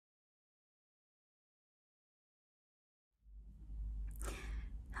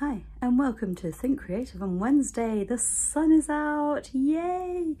Hi and welcome to Think Creative on Wednesday. The sun is out,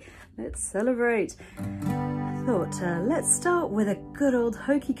 yay! Let's celebrate. I thought let's start with a good old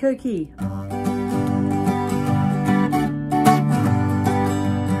Hokey Cokey.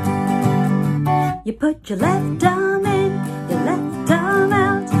 You put your left arm in, your left arm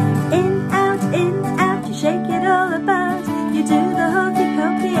out, in, out, you shake it all about. You do the Hokey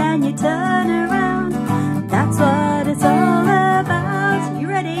Cokey and you turn around. That's what it's all about. You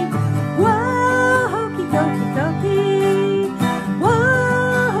ready? Whoa, Hokey Cokey Cokey.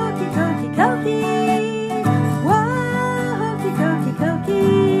 Whoa, Hokey Cokey Cokey. Whoa, Hokey Cokey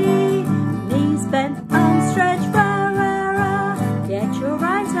Cokey. Knees bent, arms stretched, rah, rah, rah. Get your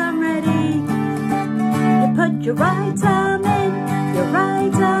right arm ready. You put your right